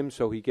motion him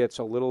so he gets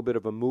a little bit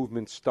of a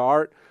movement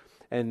start.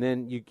 And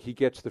then he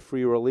gets the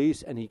free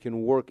release, and he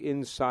can work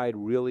inside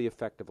really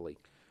effectively.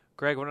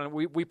 Greg, when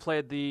we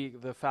played the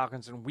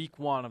Falcons in Week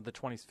 1 of the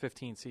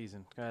 2015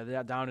 season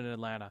down in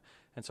Atlanta,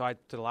 and so I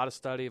did a lot of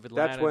study of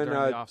Atlanta That's when,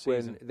 during the offseason.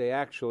 when they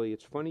actually,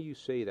 it's funny you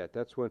say that.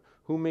 That's when,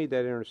 who made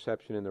that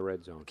interception in the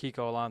red zone?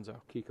 Kiko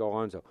Alonso. Kiko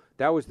Alonso.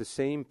 That was the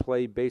same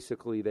play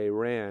basically they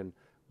ran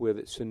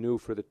with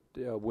Sanu for the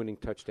winning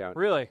touchdown.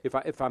 Really?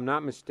 If I'm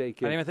not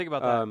mistaken. I didn't even think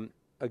about that.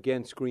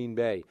 Against Green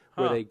Bay,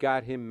 where Huh. they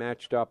got him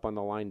matched up on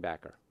the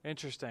linebacker.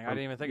 Interesting. I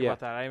didn't even think yeah. about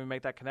that. I didn't even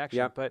make that connection.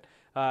 Yep. But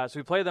so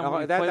we played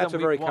them. That's a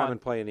very Week common 1.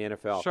 play in the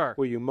NFL. Sure.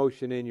 Where you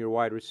motion in your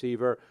wide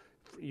receiver,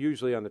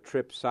 usually on the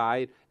trip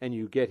side, and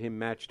you get him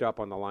matched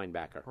up on the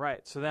linebacker.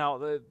 Right. So now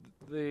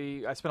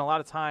I spent a lot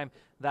of time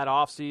that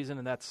offseason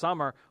and that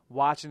summer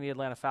watching the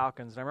Atlanta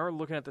Falcons. And I remember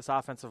looking at this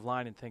offensive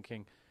line and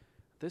thinking,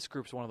 this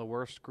group's one of the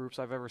worst groups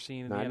I've ever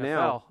seen in Not the NFL.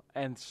 now.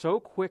 And so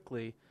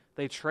quickly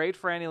they trade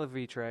for Andy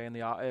Levitre in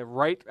the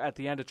right at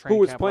the end of training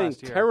Who was camp playing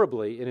last year.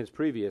 terribly in his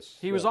previous.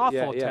 He was awful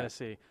yeah, at yeah.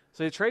 Tennessee.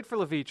 So they trade for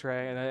Levitre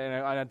in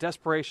a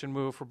desperation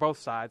move for both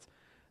sides.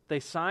 They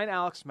sign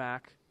Alex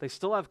Mack. They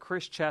still have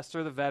Chris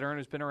Chester, the veteran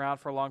who's been around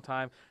for a long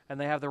time, and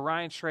they have the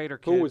Ryan Schrader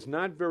kid. Who was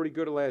not very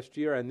good last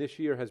year, and this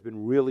year has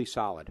been really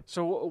solid.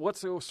 So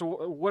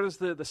what is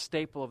the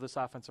staple of this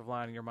offensive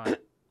line in your mind?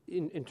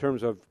 In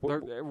terms of.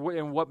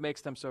 And what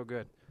makes them so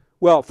good?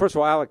 Well, first of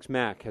all, Alex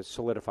Mack has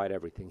solidified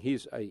everything.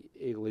 He's a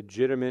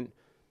legitimate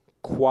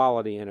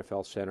quality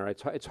NFL center.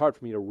 It's hard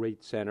for me to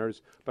rate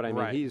centers, but I mean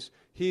Right.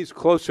 he's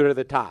closer to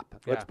the top.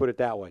 Let's Yeah. put it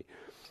that way.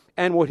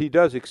 And what he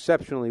does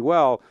exceptionally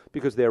well,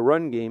 because their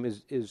run game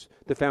is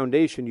the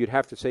foundation, you'd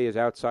have to say, is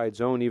outside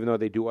zone, even though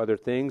they do other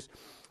things.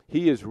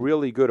 He is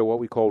really good at what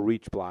we call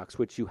reach blocks,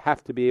 which you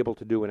have to be able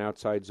to do in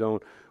outside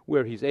zone,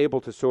 where he's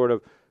able to sort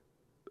of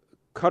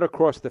cut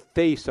across the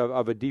face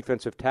of a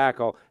defensive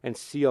tackle and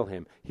seal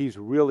him. He's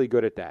really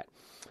good at that.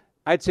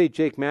 I'd say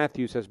Jake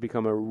Matthews has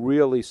become a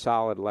really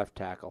solid left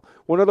tackle.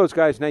 One of those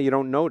guys now you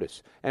don't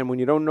notice. And when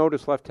you don't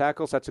notice left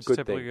tackles, that's a good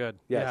Typically thing. good.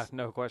 Yes. Yeah,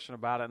 no question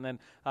about it. And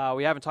then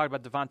we haven't talked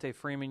about Devontae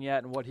Freeman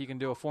yet and what he can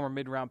do. A former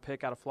mid-round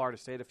pick out of Florida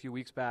State a few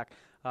weeks back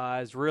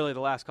has really the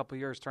last couple of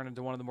years turned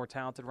into one of the more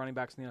talented running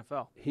backs in the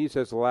NFL. He's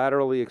as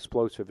laterally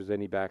explosive as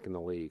any back in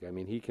the league. I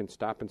mean, he can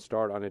stop and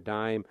start on a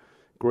dime,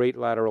 great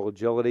lateral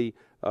agility,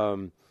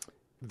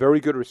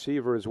 very good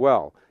receiver as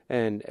well.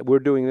 And we're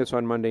doing this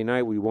on Monday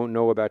night. We won't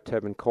know about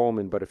Tevin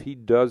Coleman, but if he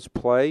does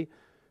play,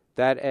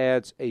 that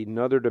adds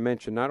another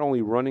dimension, not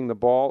only running the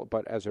ball,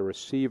 but as a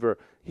receiver.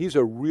 He's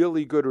a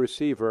really good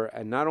receiver,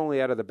 and not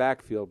only out of the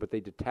backfield, but they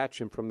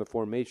detach him from the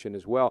formation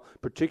as well,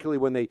 particularly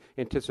when they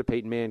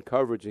anticipate man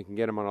coverage and can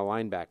get him on a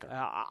linebacker.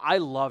 I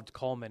loved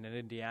Coleman in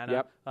Indiana,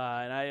 Yep.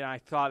 and I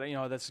thought,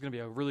 this is going to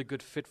be a really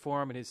good fit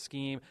for him and his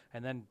scheme.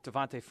 And then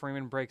Devontae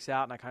Freeman breaks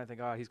out, and I kind of think,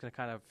 he's going to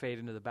kind of fade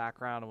into the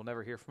background, and we'll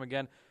never hear from him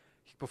again.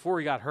 Before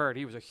he got hurt,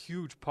 he was a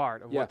huge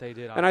part of what they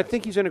did. And I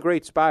think he's in a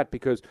great spot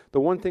because the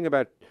one thing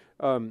about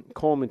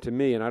Coleman to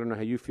me, and I don't know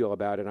how you feel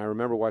about it, and I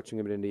remember watching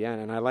him in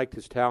Indiana, and I liked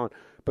his talent,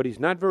 but he's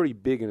not very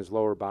big in his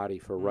lower body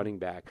for a running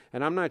back.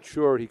 And I'm not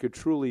sure he could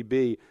truly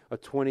be a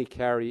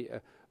 20-carry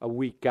a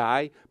weak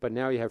guy, but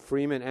now you have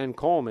Freeman and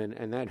Coleman,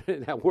 and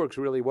that works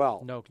really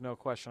well. No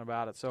question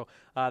about it. So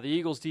the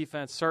Eagles'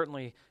 defense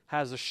certainly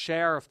has a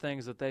share of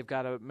things that they've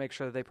got to make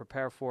sure that they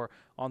prepare for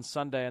on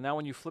Sunday. And now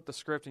when you flip the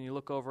script and you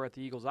look over at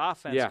the Eagles'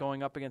 offense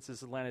going up against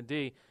this Atlanta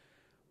D,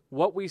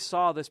 what we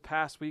saw this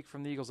past week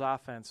from the Eagles'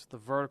 offense, the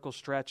vertical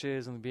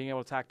stretches and being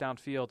able to attack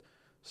downfield,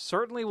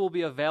 certainly will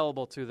be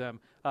available to them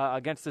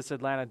against this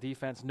Atlanta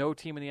defense. No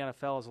team in the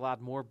NFL has allowed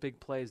more big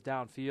plays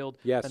downfield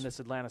than this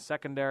Atlanta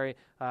secondary.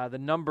 The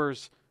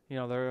numbers,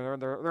 they're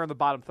in the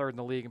bottom third in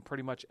the league in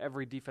pretty much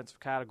every defensive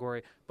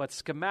category. But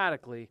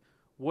schematically,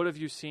 what have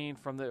you seen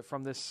from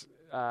this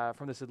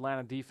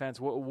Atlanta defense?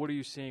 What are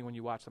you seeing when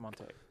you watch them on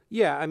tape?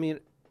 Yeah, I mean,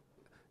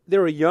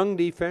 They're a young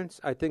defense.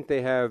 I think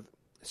they have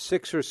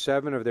 6 or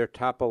 7 of their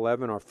top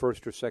 11 are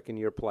first or second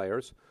year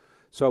players.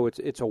 So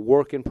it's a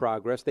work in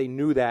progress. They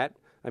knew that.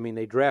 I mean,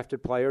 they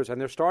drafted players, and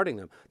they're starting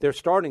them. They're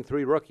starting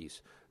 3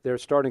 rookies. They're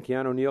starting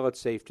Keanu Neal at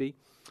safety.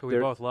 Who we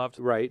both loved.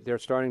 Right. They're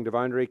starting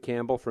Devondre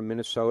Campbell from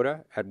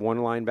Minnesota at one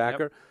linebacker.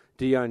 Yep.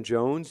 Deion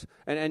Jones.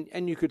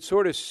 And you could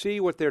sort of see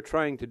what they're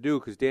trying to do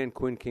because Dan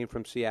Quinn came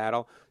from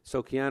Seattle.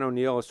 So Keanu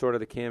Neal is sort of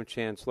the Cam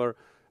Chancellor.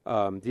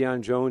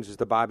 Deion Jones is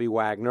the Bobby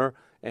Wagner.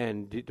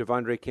 And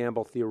Devondre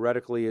Campbell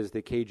theoretically is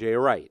the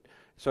KJ Wright.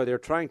 So they're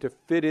trying to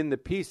fit in the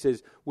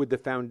pieces with the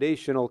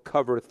foundational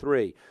cover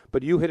 3.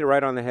 But you hit it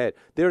right on the head.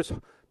 There's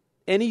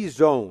any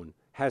zone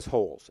has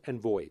holes and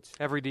voids.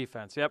 Every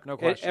defense, yep, no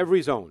question.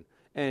 Every zone.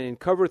 And in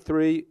cover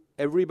 3,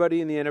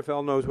 everybody in the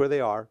NFL knows where they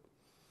are.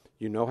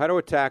 You know how to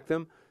attack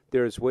them.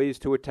 There's ways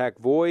to attack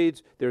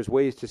voids. There's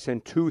ways to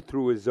send 2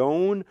 through a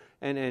zone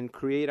and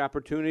create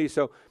opportunities.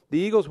 So the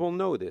Eagles will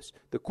know this.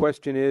 The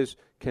question is,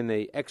 can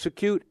they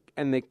execute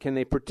and can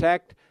they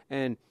protect?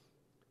 And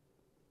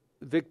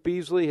Vic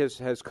Beasley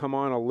has come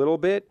on a little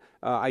bit.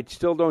 I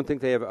still don't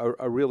think they have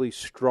a really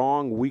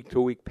strong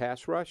week-to-week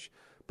pass rush,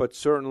 but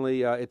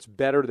certainly it's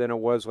better than it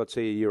was, let's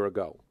say, a year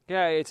ago.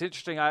 Yeah, it's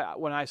interesting.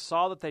 When I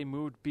saw that they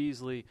moved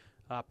Beasley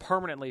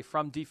permanently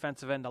from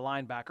defensive end to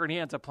linebacker, and he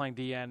ends up playing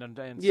D end and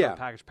some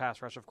package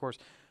pass rush, of course.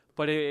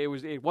 But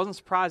it wasn't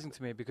surprising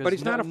to me because but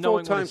he's not a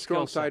full-time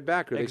strong side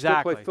backer. They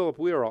exactly. still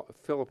play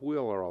Philip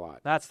Wheeler a lot.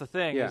 That's the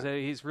thing. Yeah. Is that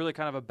he's really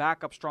kind of a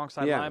backup strong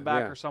side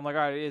linebacker. Yeah. So I'm like,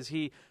 all right, is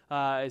he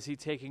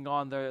taking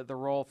on the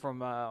role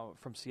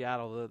from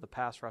Seattle, the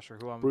pass rusher?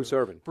 Bruce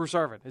Irvin. Bruce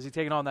Irvin. Is he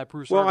taking on that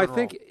Bruce Irvin role? Well, I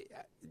think,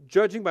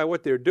 judging by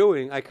what they're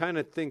doing, I kind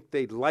of think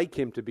they'd like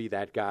him to be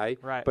that guy.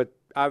 Right. But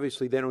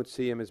obviously they don't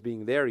see him as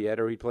being there yet,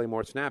 or he'd play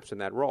more snaps in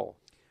that role.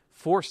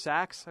 4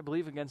 sacks, I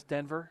believe, against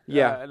Denver.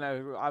 Yeah. And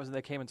obviously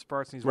they came in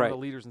spurts, and he's one of the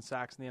leaders in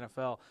sacks in the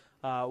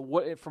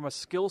NFL. From a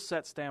skill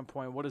set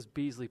standpoint, what does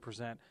Beasley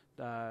present?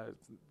 They're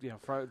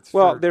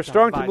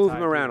starting to move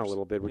him around a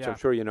little bit, which I'm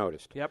sure you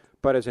noticed. Yep.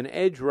 But as an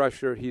edge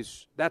rusher,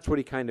 that's what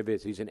he kind of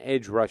is. He's an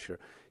edge rusher.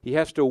 He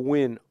has to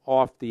win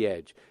off the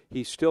edge.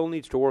 He still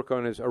needs to work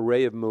on his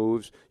array of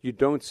moves. You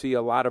don't see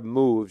a lot of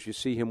moves. You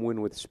see him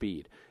win with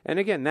speed. And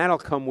again, that'll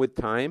come with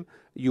time.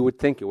 You would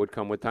think it would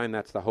come with time.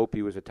 That's the hope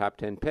he was a top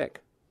 10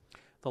 pick.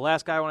 The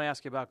last guy I want to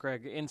ask you about,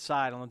 Greg,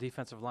 inside on the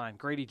defensive line,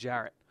 Grady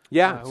Jarrett.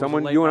 Yeah,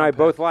 someone you and I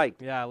both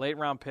liked. Yeah,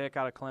 late-round pick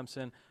out of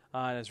Clemson,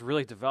 and has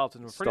really developed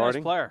into a pretty nice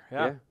player.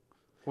 Yeah.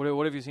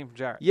 What have you seen from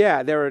Jarrett?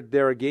 Yeah,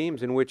 there are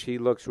games in which he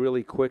looks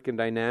really quick and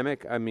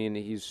dynamic. I mean,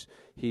 he's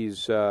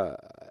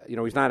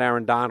not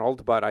Aaron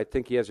Donald, but I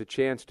think he has a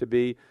chance to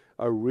be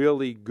a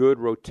really good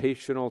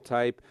rotational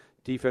type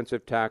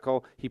defensive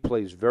tackle. He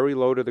plays very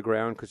low to the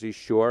ground because he's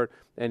short,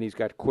 and he's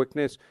got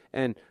quickness.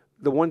 And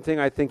the one thing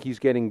I think he's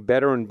getting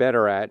better and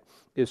better at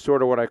is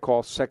sort of what I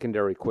call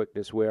secondary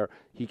quickness, where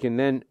he can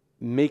then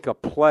make a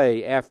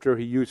play after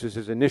he uses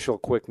his initial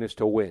quickness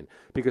to win.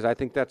 Because I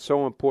think that's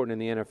so important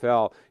in the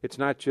NFL. It's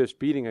not just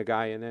beating a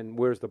guy and then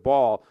where's the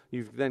ball.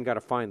 You've then got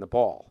to find the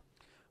ball.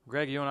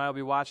 Greg, you and I will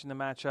be watching the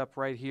matchup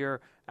right here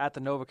at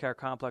the NovaCare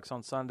Complex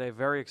on Sunday.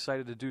 Very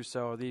excited to do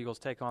so. The Eagles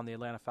take on the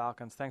Atlanta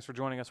Falcons. Thanks for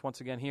joining us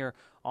once again here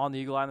on the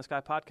Eagle Eye in the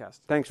Sky podcast.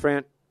 Thanks,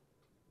 Fran.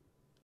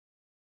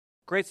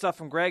 Great stuff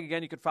from Greg.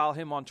 Again, you can follow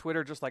him on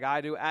Twitter just like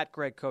I do, at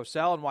Greg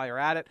Cosell. And while you're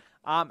at it,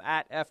 I'm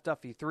at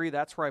FDuffy3.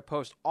 That's where I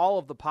post all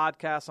of the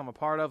podcasts I'm a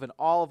part of and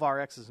all of our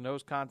X's and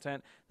O's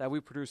content that we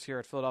produce here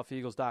at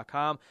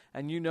PhiladelphiaEagles.com.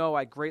 And you know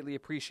I greatly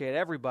appreciate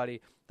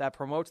everybody that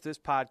promotes this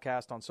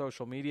podcast on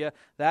social media.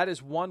 That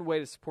is one way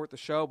to support the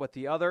show, but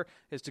the other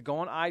is to go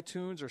on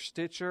iTunes or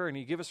Stitcher and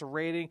you give us a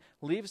rating,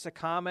 leave us a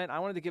comment. I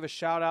wanted to give a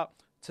shout-out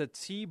to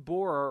T.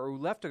 Borer, who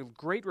left a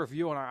great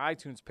review on our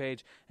iTunes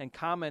page and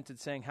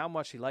commented saying how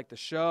much he liked the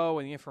show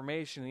and the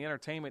information and the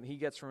entertainment he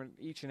gets from it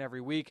each and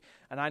every week.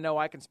 And I know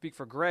I can speak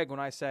for Greg when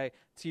I say,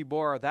 T.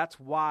 Borer, that's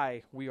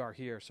why we are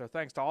here. So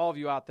thanks to all of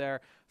you out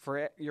there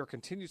for your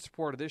continued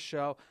support of this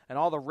show and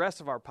all the rest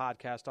of our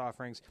podcast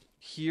offerings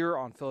here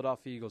on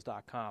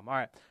PhiladelphiaEagles.com. All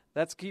right,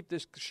 let's keep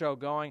this show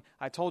going.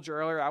 I told you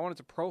earlier I wanted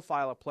to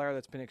profile a player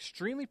that's been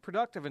extremely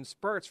productive in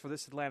spurts for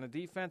this Atlanta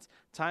defense.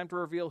 Time to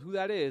reveal who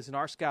that is in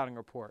our scouting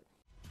report.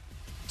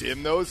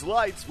 Dim those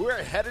lights.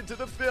 We're headed to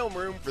the film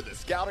room for the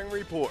scouting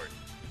report.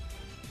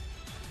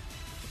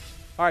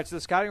 All right, so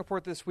the scouting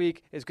report this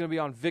week is going to be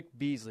on Vic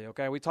Beasley,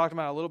 okay? We talked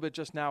about it a little bit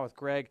just now with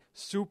Greg.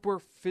 Super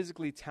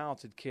physically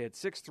talented kid,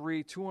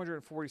 6'3",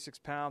 246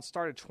 pounds,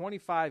 started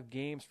 25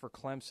 games for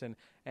Clemson,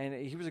 and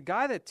he was a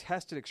guy that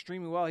tested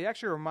extremely well. He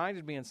actually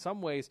reminded me in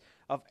some ways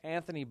of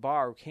Anthony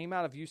Barr, who came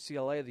out of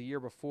UCLA the year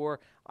before.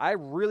 I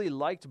really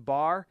liked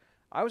Barr.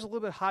 I was a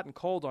little bit hot and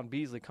cold on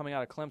Beasley coming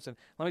out of Clemson.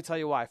 Let me tell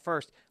you why.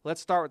 First,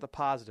 let's start with the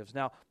positives.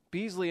 Now,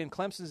 Beasley in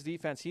Clemson's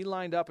defense, he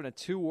lined up in a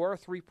 2 or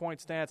 3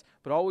 point stance,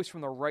 but always from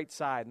the right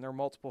side in their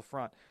multiple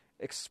front.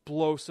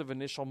 explosive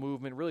initial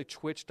movement, really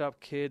twitched up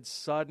kid,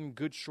 sudden,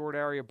 good short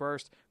area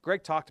burst.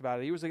 Greg talked about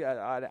it. He was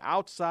an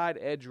outside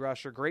edge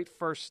rusher, great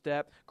first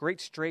step, great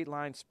straight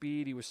line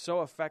speed. He was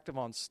so effective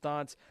on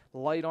stunts,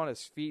 light on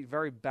his feet,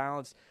 very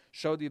balanced,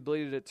 showed the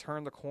ability to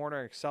turn the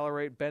corner,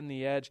 accelerate, bend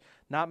the edge.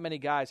 Not many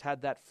guys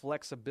had that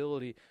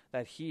flexibility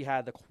that he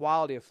had, the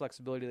quality of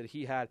flexibility that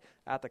he had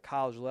at the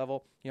college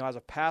level. As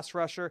a pass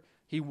rusher,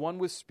 he won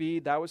with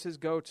speed. That was his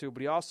go-to,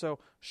 but he also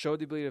showed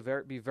the ability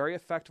to be very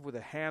effective with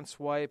a hand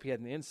swipe. He had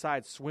an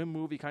inside swim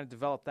move. He kind of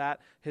developed that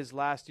his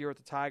last year at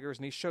the Tigers,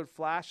 and he showed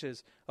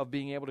flashes of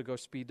being able to go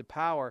speed to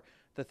power.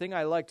 The thing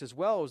I liked as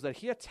well was that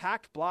he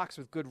attacked blocks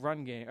with good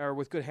run game, or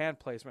with good hand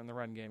placement in the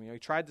run game. He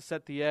tried to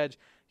set the edge.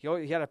 He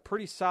had a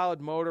pretty solid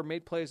motor,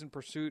 made plays in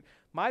pursuit.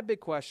 My big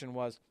question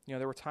was,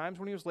 there were times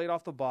when he was late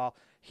off the ball.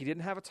 He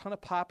didn't have a ton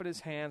of pop in his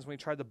hands when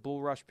he tried to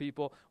bull rush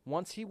people.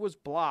 Once he was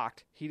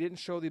blocked, he didn't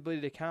show the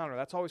ability to counter.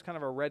 That's always kind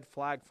of a red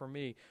flag for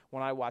me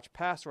when I watch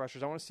pass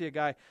rushers. I want to see a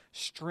guy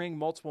string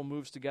multiple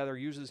moves together,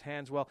 use his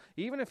hands well.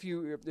 Even if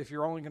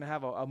you're only going to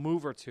have a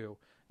move or two,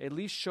 at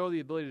least show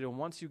the ability to,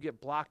 once you get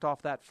blocked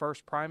off that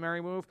first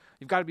primary move,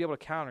 you've got to be able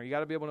to counter. You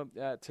got to be able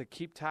to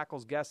keep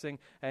tackles guessing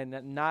and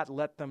not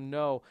let them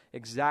know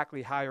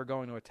exactly how you're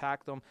going to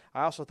attack them.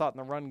 I also thought in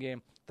the run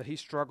game that he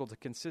struggled to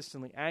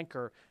consistently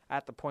anchor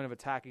at the point of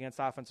attack against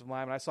offensive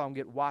linemen. I saw him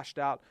get washed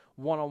out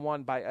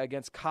one-on-one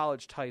against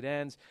college tight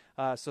ends.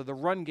 So the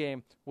run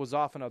game was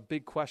often a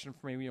big question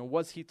for me.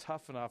 Was he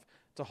tough enough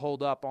to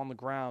hold up on the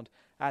ground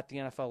at the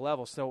NFL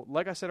level? So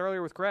like I said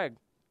earlier with Greg,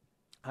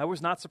 I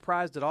was not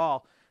surprised at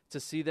all to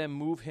see them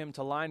move him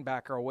to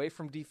linebacker away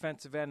from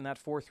defensive end in that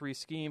 4-3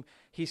 scheme.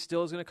 He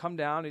still is going to come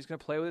down. He's going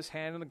to play with his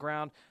hand on the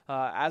ground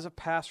as a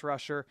pass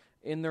rusher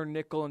in their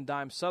nickel and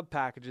dime sub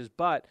packages.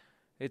 But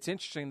it's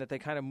interesting that they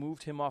kind of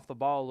moved him off the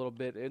ball a little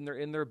bit in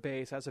their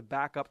base as a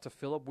backup to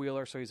Philip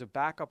Wheeler. So he's a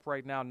backup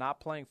right now, not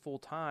playing full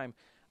time.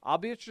 I'll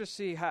be interested to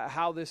see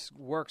how this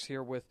works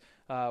here with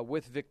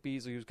Vic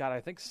Beasley, who's got,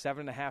 I think,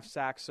 7.5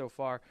 sacks so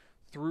far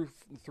through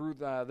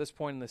this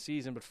point in the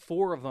season, but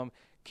 4 of them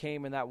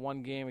came in that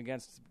one game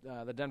against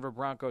the Denver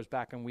Broncos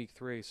back in Week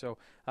 3. So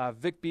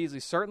Vic Beasley,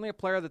 certainly a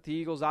player that the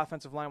Eagles'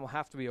 offensive line will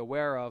have to be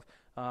aware of,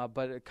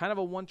 but kind of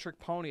a one-trick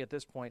pony at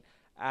this point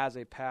as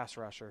a pass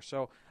rusher.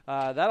 So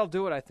that'll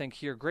do it, I think,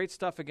 here. Great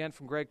stuff again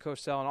from Greg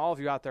Cosell and all of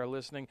you out there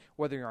listening,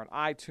 whether you're on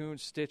iTunes,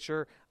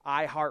 Stitcher,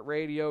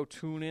 iHeartRadio,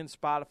 TuneIn,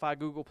 Spotify,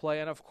 Google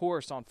Play, and, of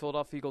course, on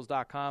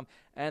PhiladelphiaEagles.com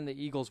and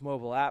the Eagles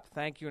mobile app.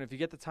 Thank you. And if you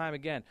get the time,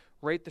 again,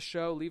 rate the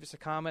show, leave us a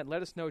comment,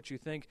 let us know what you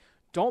think.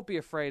 Don't be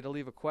afraid to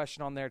leave a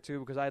question on there,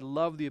 too, because I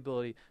love the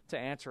ability to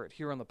answer it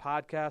here on the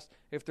podcast.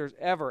 If there's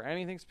ever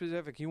anything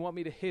specific you want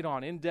me to hit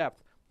on in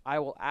depth, I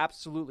will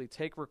absolutely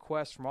take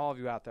requests from all of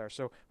you out there.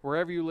 So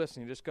wherever you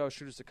listen, just go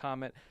shoot us a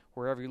comment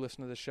wherever you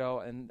listen to the show,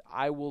 and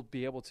I will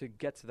be able to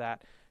get to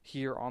that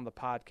here on the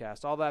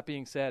podcast. All that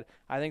being said,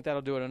 I think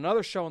that'll do it.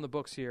 Another show in the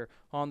books here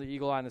on the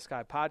Eagle Eye in the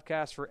Sky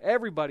podcast. For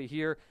everybody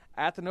here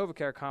at the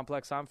NovaCare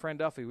Complex, I'm Fran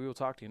Duffy. We will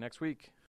talk to you next week.